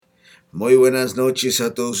Muy buenas noches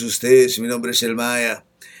a todos ustedes, mi nombre es El Maya.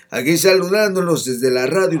 Aquí saludándolos desde la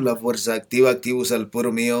radio La Fuerza Activa, activos al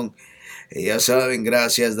puro millón. Ya saben,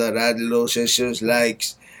 gracias, darlos esos likes.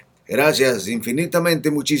 Gracias,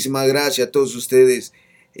 infinitamente, muchísimas gracias a todos ustedes.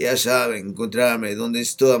 Ya saben, encontrarme donde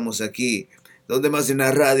estamos aquí, donde más en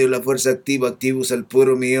la radio La Fuerza Activa, activos al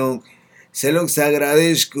puro millón. Se los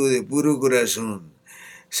agradezco de puro corazón.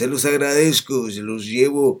 Se los agradezco, se los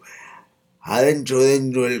llevo dentro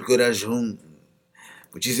del corazón.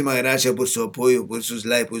 Muchísimas gracias por su apoyo, por sus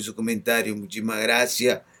likes, por su comentario. Muchísimas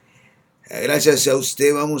gracias. Gracias a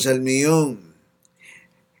usted vamos al millón.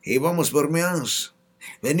 Y vamos por más.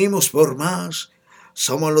 Venimos por más.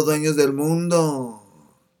 Somos los dueños del mundo.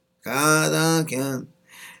 Cada quien,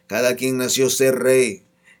 cada quien nació ser rey.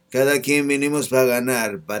 Cada quien vinimos para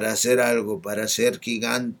ganar, para hacer algo, para ser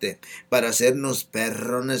gigante, para hacernos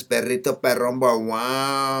perrones, perrito, perrón,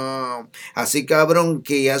 wow. Así cabrón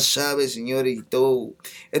que ya sabe, señorito.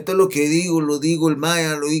 Esto es lo que digo, lo digo el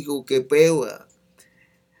Maya, lo digo que peua.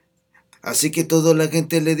 Así que toda la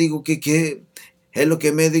gente le digo que es lo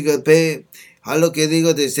que me diga pe. A lo que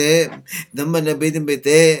digo de ser, no me la piden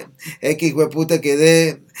vete, es que hijo de puta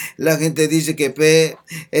quedé, la gente dice que pe,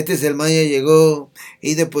 este es el Maya llegó,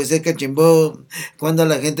 y después se cachimbó, cuando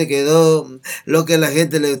la gente quedó, lo que la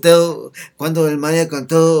gente le gustó, cuando el Maya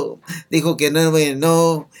cantó, dijo que no,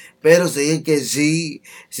 no, pero sé que sí,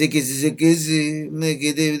 sé que sí, sé que sí, me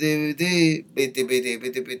quedé, vete, vete, vete,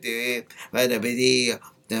 vete, vete, para pedir.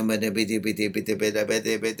 Como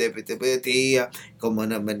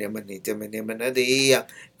no me día,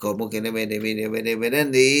 como que no me día,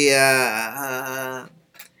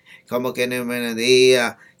 como que no me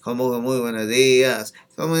día, como que muy buenos días,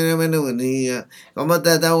 como no me buenos días, como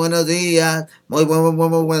está buenos días, muy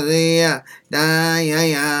buenos días, ay,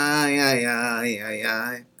 ay, ay, ay, ay, ay,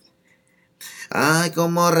 ay. Ay,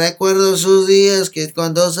 como recuerdo sus días que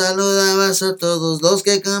cuando saludabas a todos los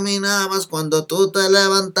que caminabas, cuando tú te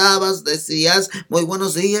levantabas, decías, muy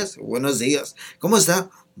buenos días, ¿cómo está?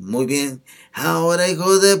 Muy bien. Ahora,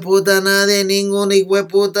 hijo de puta, nadie, ningún hijo de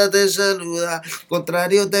puta te saluda.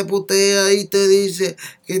 Contrario, te putea y te dice,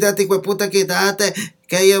 quítate, hijo de puta, quítate.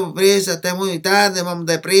 Que yo prisa, está muy tarde, vamos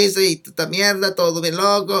deprisa y esta mierda, todo bien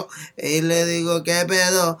loco. Y le digo, ¿qué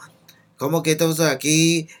pedo? ¿Cómo que estamos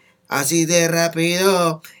aquí? Así de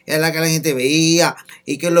rápido, es la que la gente veía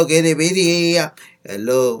y que es lo que debería.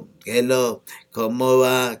 Hello, ¿cómo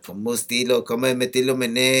va? ¿Cómo estilo? ¿Cómo es estilo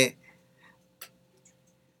mené?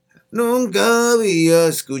 Nunca había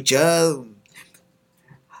escuchado.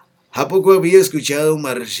 ¿A poco había escuchado un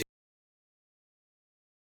marciano?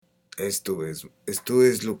 Esto es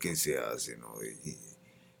lo que se hace, ¿no? Y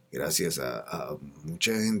gracias a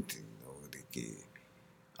mucha gente, ¿no? De que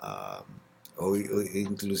ah, hoy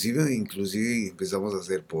inclusive empezamos a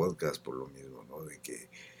hacer podcast por lo mismo, ¿no? De que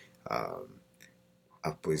ah,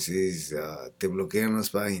 te bloquean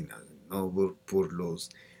las páginas, ¿no? Por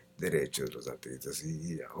los derechos de los artistas.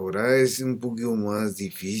 Y ahora es un poquito más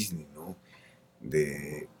difícil, ¿no?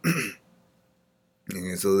 De, en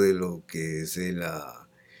eso de lo que es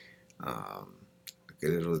ah, que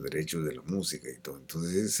es los derechos de la música y todo.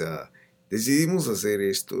 Entonces decidimos hacer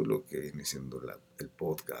esto, lo que viene siendo el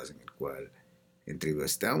podcast, en el cual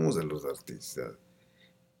entrevistamos a los artistas.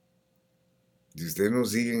 Si ustedes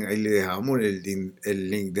nos siguen, ahí le dejamos el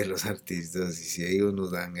link de los artistas y si ellos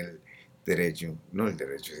nos dan el derecho, no el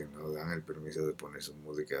derecho, sino nos dan el permiso de poner su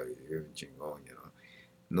música bien chingón, ¿no?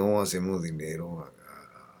 No hacemos dinero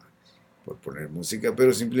por poner música,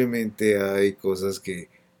 pero simplemente hay cosas que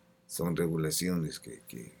son regulaciones que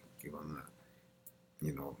van a,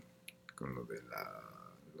 you know, con lo de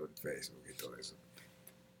Facebook y todo eso.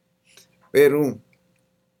 Pero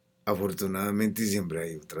afortunadamente siempre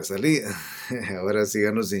hay otra salida. Ahora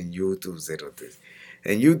síganos en YouTube, cerotes.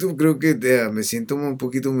 En YouTube creo que me siento un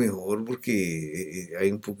poquito mejor porque hay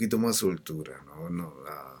un poquito más soltura, ¿no?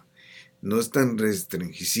 No es tan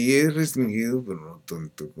restringido. Sí es restringido, pero no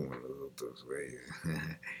tanto como los otros, güey.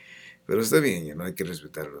 Pero está bien, ya no hay que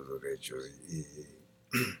respetar los derechos. Y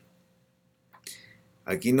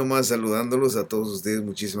aquí nomás saludándolos a todos ustedes,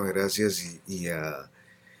 muchísimas gracias.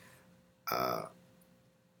 A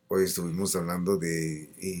Hoy estuvimos hablando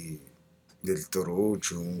del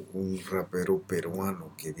Torocho, un rapero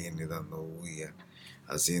peruano que viene dando bulla,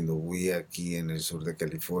 haciendo bulla aquí en el sur de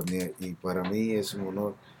California y para mí es un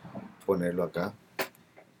honor ponerlo acá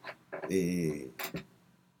y,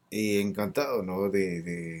 y encantado, ¿no?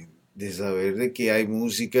 De saber de que hay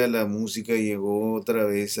música, la música llegó otra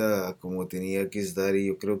vez a como tenía que estar y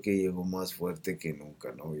yo creo que llegó más fuerte que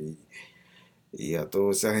nunca, ¿no? Y a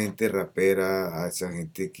toda esa gente rapera, a esa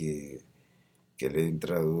gente que que le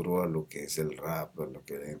entra duro a lo que es el rap, a lo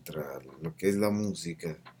que le entra a lo que es la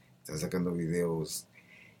música. Está sacando videos.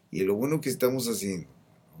 Y lo bueno que estamos haciendo,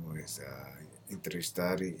 ¿no? Es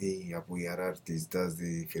entrevistar y apoyar a artistas de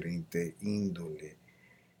diferente índole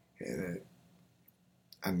eh,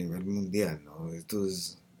 a nivel mundial, ¿no? Esto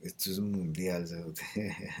es mundial, ¿sabes?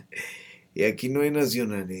 Y aquí no hay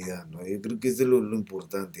nacionalidad, ¿no? Yo creo que es de lo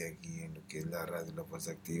importante aquí en lo que es la radio, la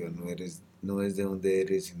fuerza activa. No es de dónde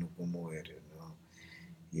eres, sino cómo eres, ¿no?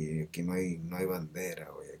 Y aquí no hay bandera,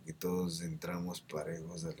 güey. Aquí todos entramos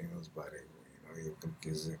parejos, salimos parejos, ¿no? Yo creo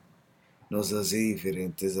que eso nos hace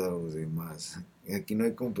diferentes a los demás. Aquí no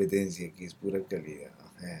hay competencia, aquí es pura calidad.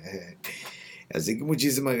 Así que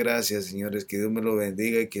muchísimas gracias, señores. Que Dios me lo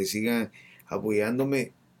bendiga y que sigan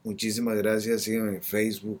apoyándome. Muchísimas gracias. Síganme en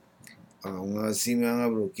Facebook. Aún así me van a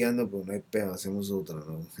bloqueando, pero no hay pedo, hacemos otra,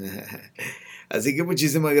 ¿no? Así que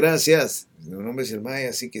muchísimas gracias. Mi nombre es El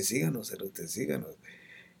Maya, así que síganos, cerotes, síganos.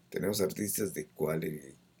 Tenemos artistas de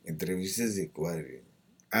quality, entrevistas de quality,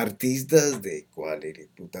 artistas de quality.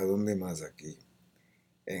 Puta, ¿dónde más aquí?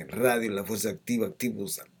 En radio, La Fuerza Activa,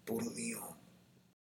 activos al puro mío.